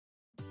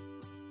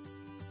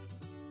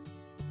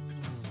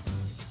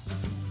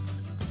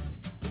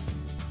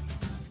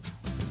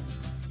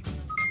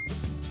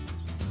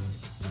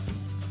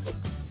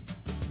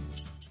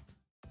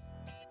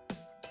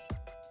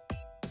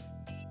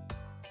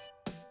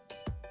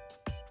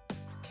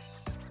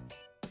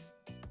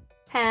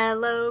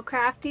Hello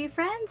crafty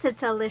friends,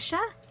 it's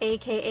Alicia,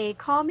 aka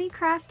Call Me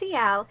Crafty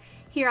Al,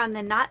 here on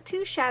the Not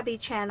Too Shabby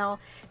channel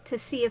to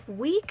see if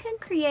we can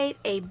create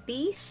a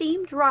bee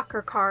themed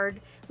rocker card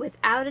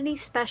without any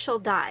special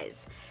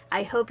dies.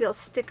 I hope you'll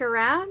stick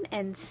around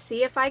and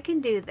see if I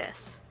can do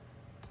this.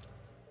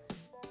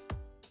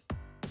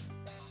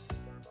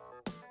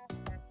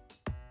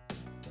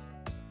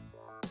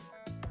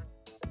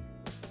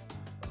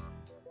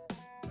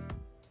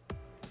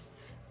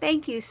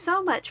 Thank you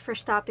so much for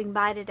stopping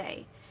by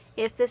today.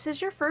 If this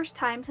is your first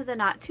time to the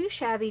Not Too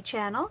Shabby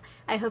channel,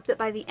 I hope that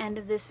by the end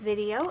of this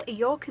video,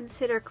 you'll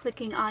consider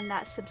clicking on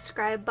that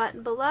subscribe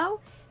button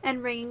below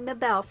and ringing the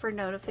bell for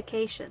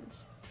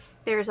notifications.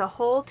 There's a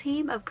whole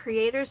team of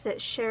creators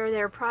that share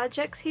their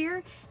projects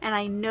here, and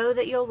I know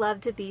that you'll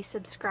love to be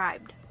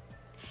subscribed.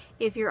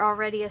 If you're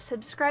already a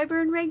subscriber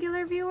and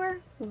regular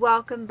viewer,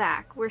 welcome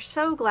back. We're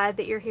so glad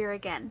that you're here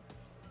again.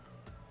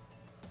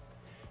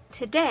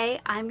 Today,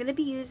 I'm going to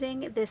be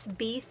using this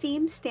bee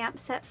themed stamp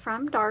set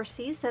from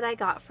Darcie's that I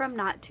got from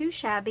Not Too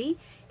Shabby.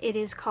 It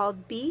is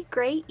called Bee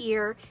Gray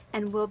Ear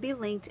and will be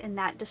linked in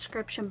that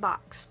description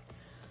box.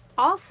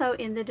 Also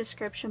in the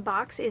description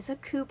box is a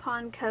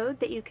coupon code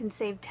that you can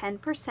save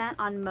 10%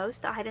 on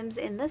most items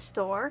in the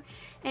store.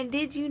 And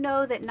did you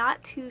know that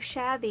Not Too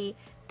Shabby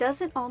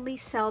doesn't only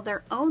sell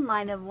their own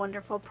line of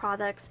wonderful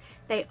products,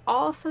 they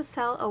also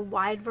sell a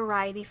wide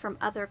variety from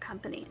other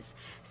companies.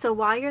 So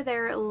while you're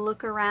there,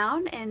 look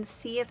around and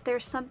see if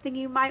there's something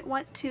you might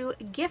want to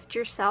gift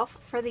yourself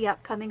for the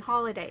upcoming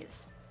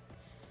holidays.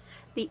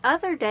 The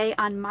other day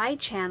on my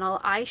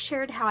channel, I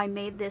shared how I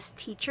made this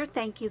teacher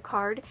thank you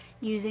card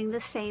using the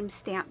same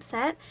stamp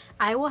set.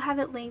 I will have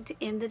it linked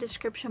in the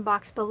description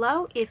box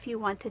below if you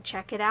want to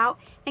check it out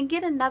and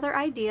get another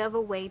idea of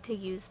a way to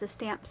use the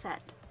stamp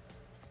set.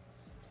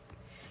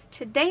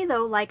 Today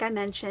though, like I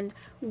mentioned,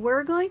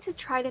 we're going to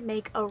try to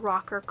make a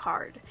rocker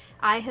card.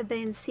 I have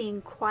been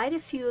seeing quite a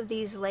few of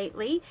these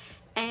lately,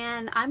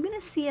 and I'm going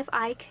to see if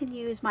I can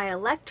use my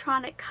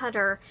electronic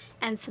cutter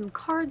and some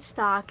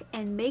cardstock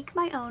and make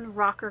my own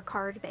rocker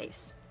card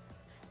base.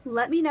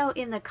 Let me know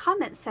in the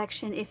comment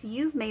section if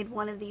you've made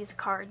one of these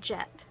cards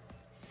yet.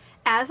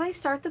 As I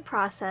start the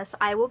process,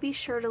 I will be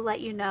sure to let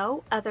you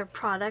know other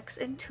products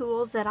and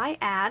tools that I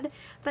add,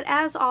 but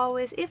as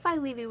always, if I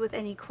leave you with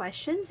any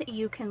questions,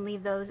 you can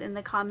leave those in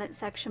the comment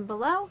section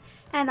below,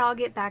 and I'll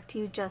get back to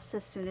you just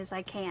as soon as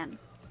I can.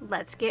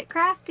 Let's get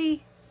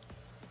crafty!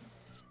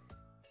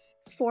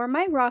 For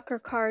my rocker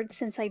card,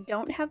 since I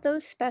don't have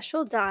those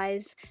special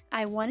dies,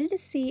 I wanted to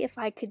see if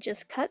I could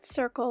just cut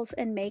circles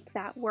and make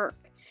that work.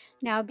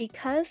 Now,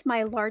 because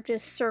my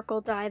largest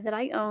circle die that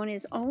I own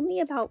is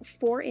only about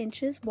 4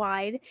 inches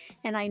wide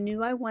and I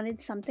knew I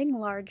wanted something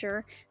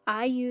larger,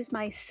 I used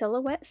my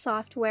Silhouette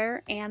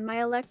software and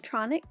my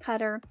electronic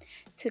cutter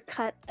to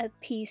cut a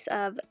piece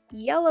of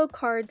yellow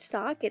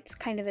cardstock, it's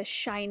kind of a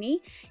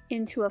shiny,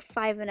 into a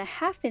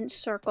 5.5 inch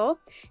circle,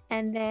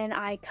 and then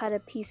I cut a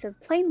piece of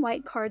plain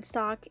white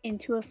cardstock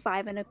into a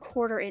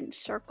 5.25 inch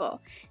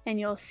circle. And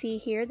you'll see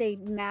here they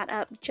mat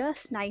up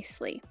just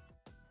nicely.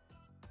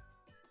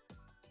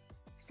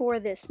 For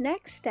this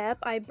next step,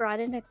 I brought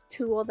in a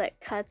tool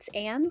that cuts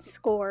and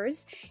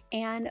scores,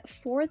 and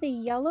for the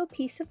yellow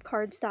piece of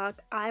cardstock,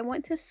 I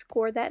want to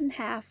score that in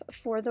half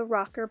for the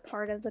rocker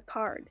part of the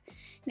card.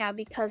 Now,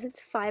 because it's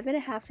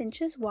 5.5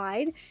 inches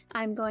wide,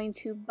 I'm going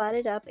to butt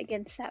it up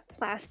against that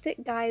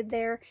plastic guide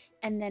there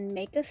and then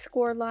make a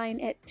score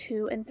line at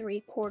 2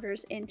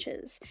 3/4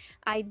 inches.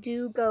 I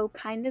do go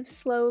kind of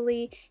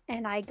slowly,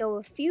 and I go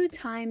a few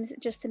times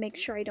just to make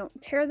sure I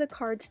don't tear the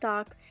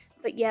cardstock,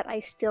 but yet I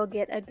still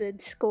get a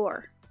good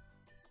score.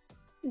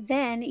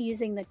 Then,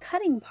 using the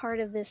cutting part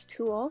of this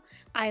tool,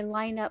 I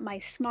line up my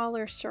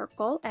smaller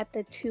circle at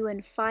the 2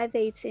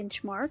 5/8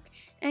 inch mark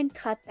and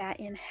cut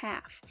that in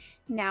half.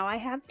 Now I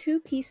have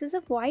 2 pieces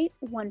of white,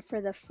 one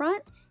for the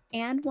front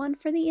and one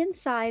for the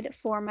inside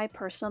for my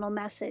personal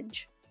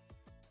message.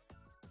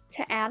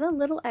 To add a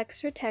little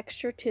extra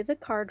texture to the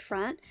card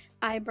front,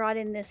 I brought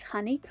in this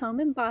honeycomb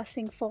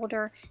embossing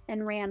folder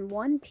and ran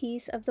 1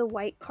 piece of the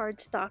white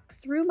cardstock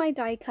through my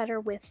die cutter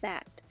with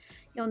that.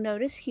 You'll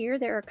notice here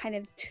there are kind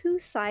of 2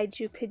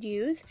 sides you could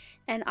use,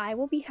 and I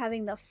will be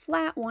having the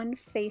flat one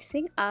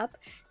facing up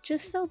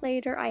just so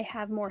later I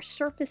have more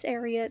surface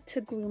area to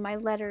glue my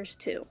letters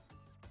to.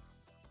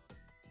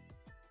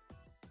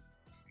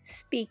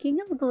 Speaking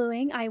of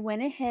gluing, I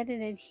went ahead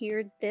and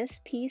adhered this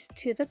piece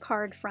to the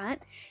card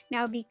front.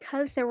 Now,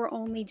 because there were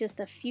only just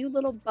a few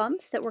little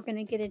bumps that were going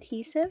to get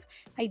adhesive,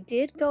 I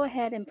did go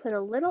ahead and put a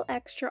little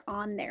extra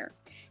on there.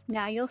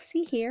 Now you'll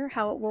see here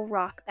how it will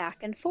rock back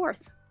and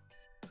forth.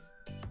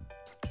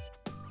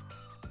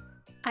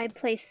 I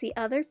placed the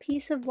other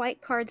piece of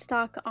white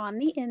cardstock on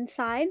the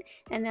inside,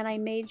 and then I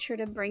made sure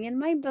to bring in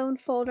my bone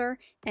folder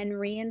and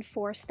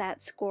reinforce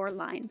that score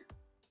line.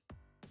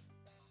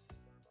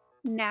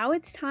 Now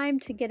it's time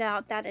to get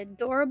out that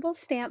adorable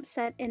stamp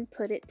set and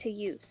put it to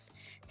use.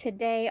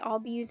 Today I'll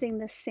be using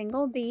the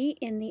single bee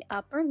in the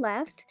upper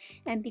left,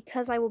 and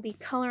because I will be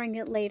coloring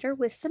it later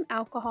with some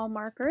alcohol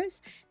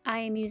markers, I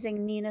am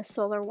using Nina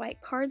Solar White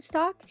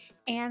cardstock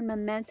and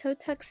Memento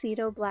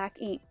Tuxedo black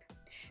ink.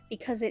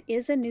 Because it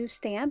is a new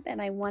stamp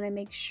and I want to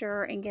make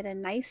sure and get a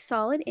nice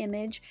solid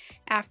image,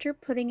 after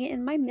putting it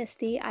in my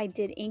MISTI, I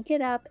did ink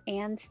it up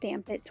and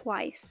stamp it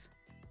twice.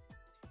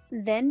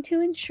 Then,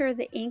 to ensure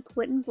the ink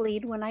wouldn't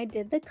bleed when I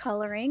did the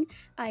coloring,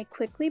 I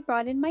quickly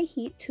brought in my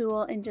heat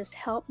tool and just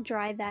helped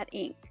dry that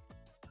ink.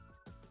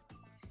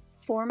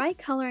 For my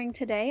coloring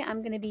today,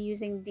 I'm going to be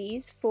using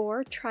these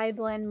 4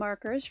 Triblend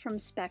markers from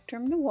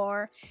Spectrum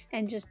Noir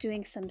and just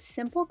doing some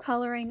simple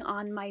coloring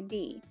on my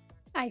bee.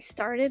 I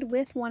started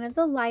with one of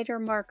the lighter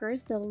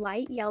markers, the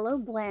light yellow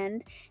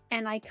blend,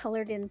 and I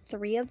colored in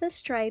 3 of the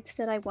stripes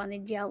that I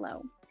wanted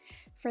yellow.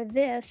 For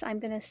this, I'm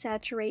going to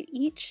saturate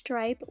each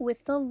stripe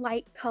with the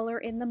light color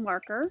in the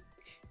marker,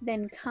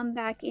 then come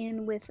back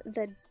in with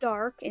the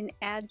dark and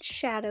add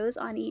shadows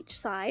on each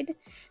side.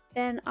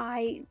 Then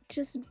I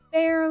just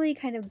barely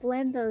kind of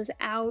blend those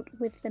out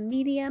with the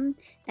medium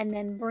and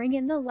then bring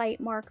in the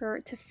light marker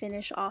to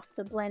finish off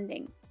the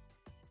blending.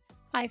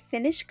 I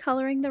finished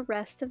coloring the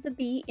rest of the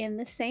bee in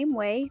the same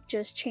way,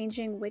 just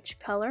changing which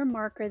color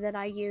marker that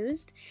I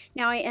used.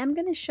 Now I am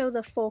going to show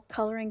the full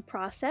coloring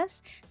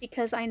process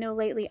because I know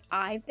lately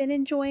I've been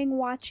enjoying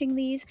watching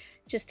these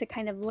just to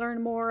kind of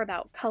learn more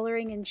about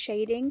coloring and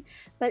shading.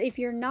 But if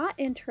you're not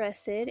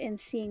interested in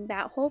seeing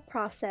that whole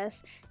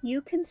process, you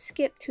can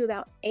skip to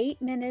about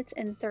 8 minutes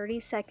and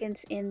 30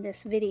 seconds in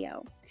this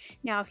video.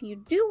 Now if you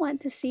do want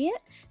to see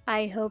it,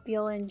 I hope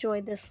you'll enjoy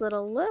this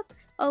little look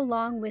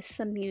along with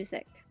some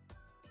music.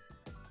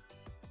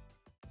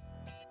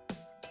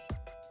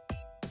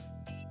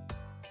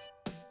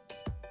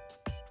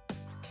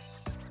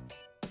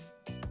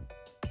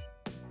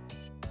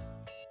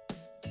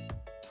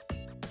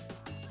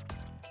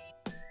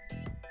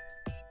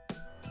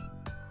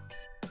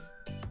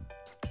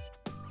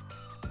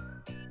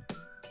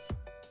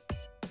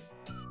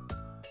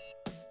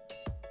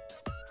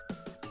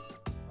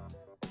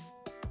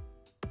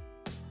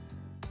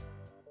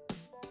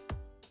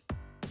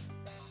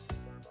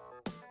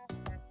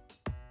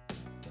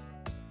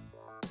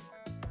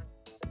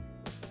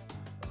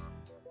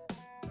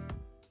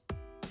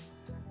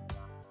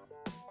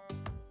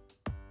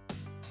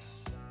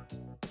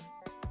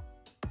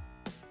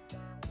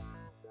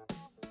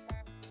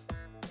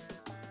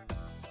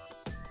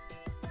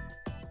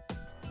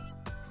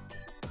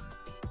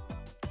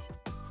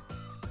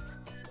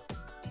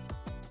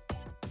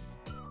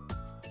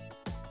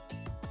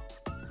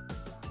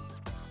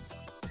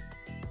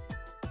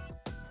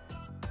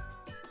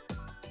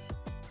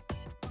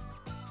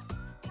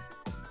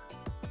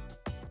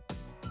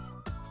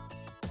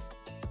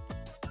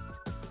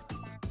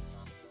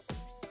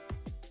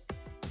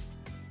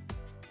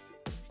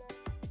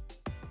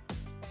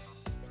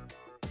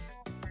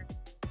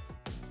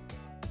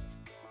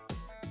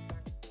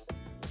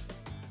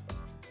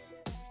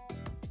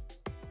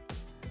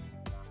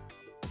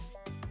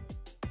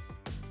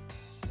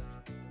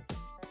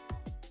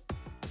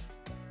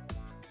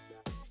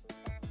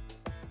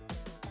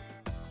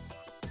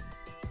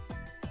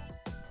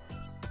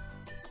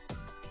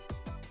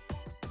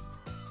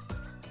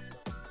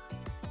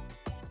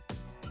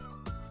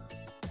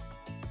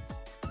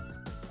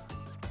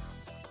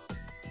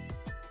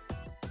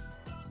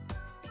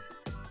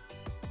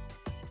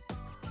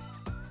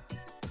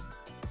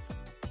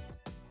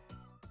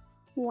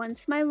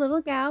 Once my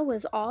little gal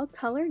was all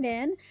colored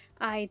in,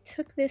 I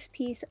took this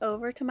piece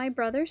over to my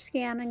brother's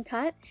Scan and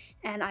Cut,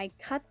 and I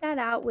cut that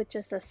out with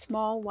just a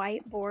small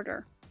white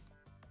border.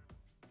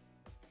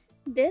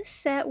 This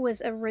set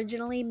was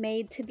originally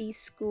made to be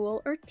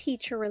school or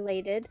teacher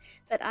related,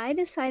 but I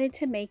decided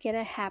to make it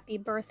a happy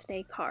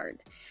birthday card.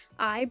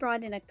 I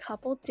brought in a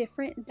couple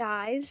different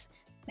dies,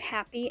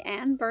 happy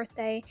and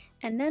birthday,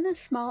 and then a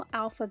small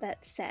alphabet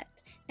set.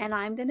 And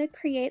I'm going to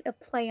create a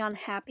play on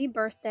happy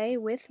birthday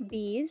with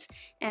bees,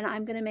 and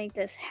I'm going to make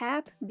this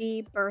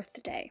HapBEE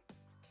birthday.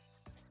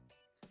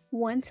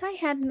 Once I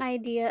had an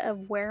idea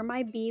of where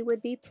my bee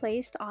would be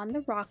placed on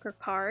the rocker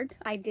card,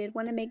 I did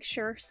want to make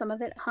sure some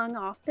of it hung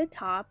off the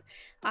top.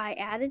 I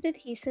added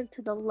adhesive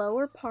to the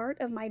lower part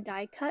of my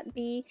die cut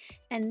bee,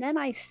 and then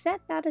I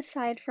set that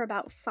aside for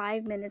about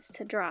 5 minutes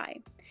to dry.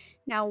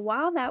 Now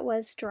while that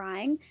was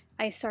drying,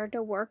 I started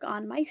to work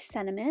on my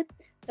sentiment.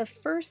 The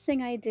first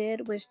thing I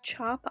did was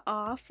chop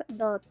off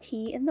the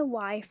P and the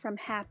Y from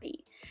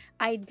happy.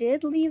 I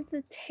did leave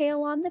the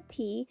tail on the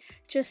P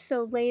just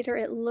so later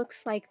it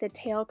looks like the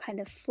tail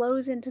kind of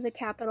flows into the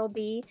capital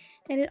B,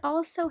 and it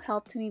also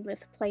helped me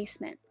with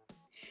placement.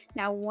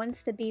 Now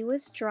once the B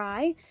was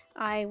dry,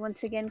 I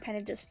once again kind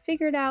of just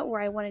figured out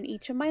where I wanted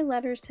each of my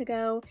letters to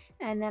go,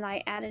 and then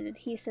I added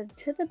adhesive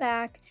to the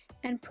back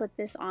and put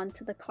this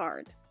onto the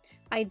card.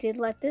 I did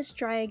let this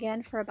dry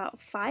again for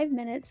about 5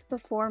 minutes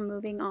before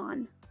moving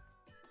on.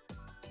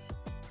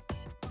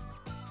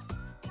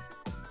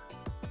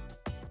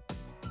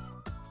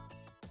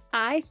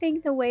 I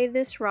think the way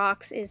this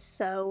rocks is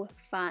so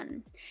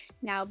fun.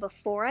 Now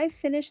before I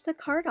finish the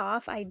card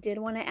off, I did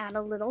want to add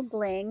a little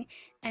bling,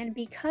 and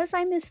because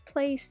I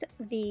misplaced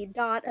the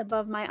dot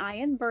above my I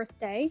in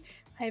birthday,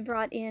 I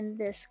brought in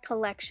this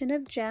collection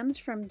of gems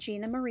from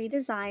Gina Marie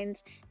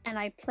Designs, and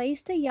I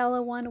placed the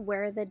yellow one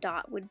where the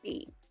dot would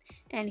be.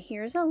 And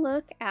here's a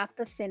look at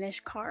the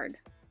finished card.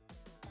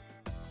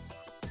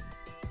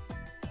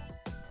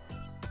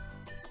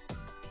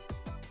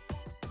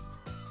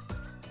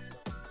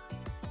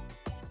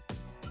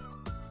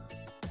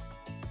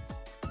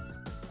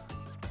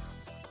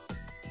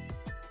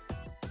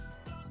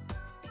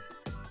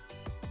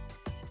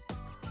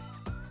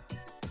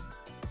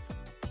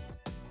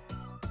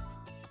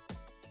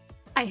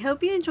 I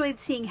hope you enjoyed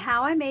seeing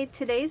how I made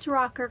today's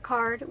rocker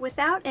card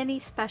without any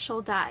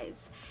special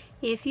dies.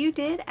 If you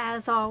did,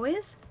 as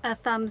always, a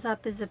thumbs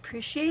up is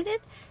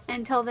appreciated.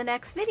 Until the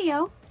next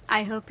video,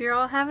 I hope you're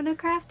all having a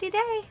crafty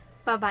day.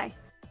 Bye-bye.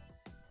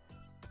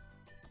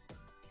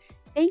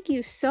 Thank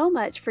you so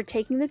much for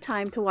taking the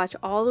time to watch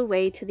all the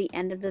way to the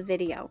end of the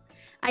video.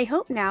 I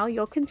hope now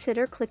you'll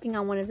consider clicking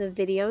on one of the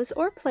videos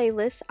or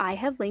playlists I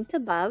have linked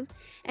above,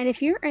 and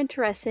if you're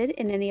interested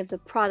in any of the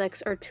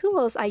products or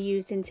tools I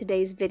used in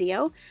today's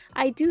video,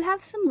 I do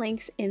have some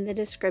links in the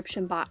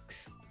description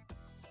box.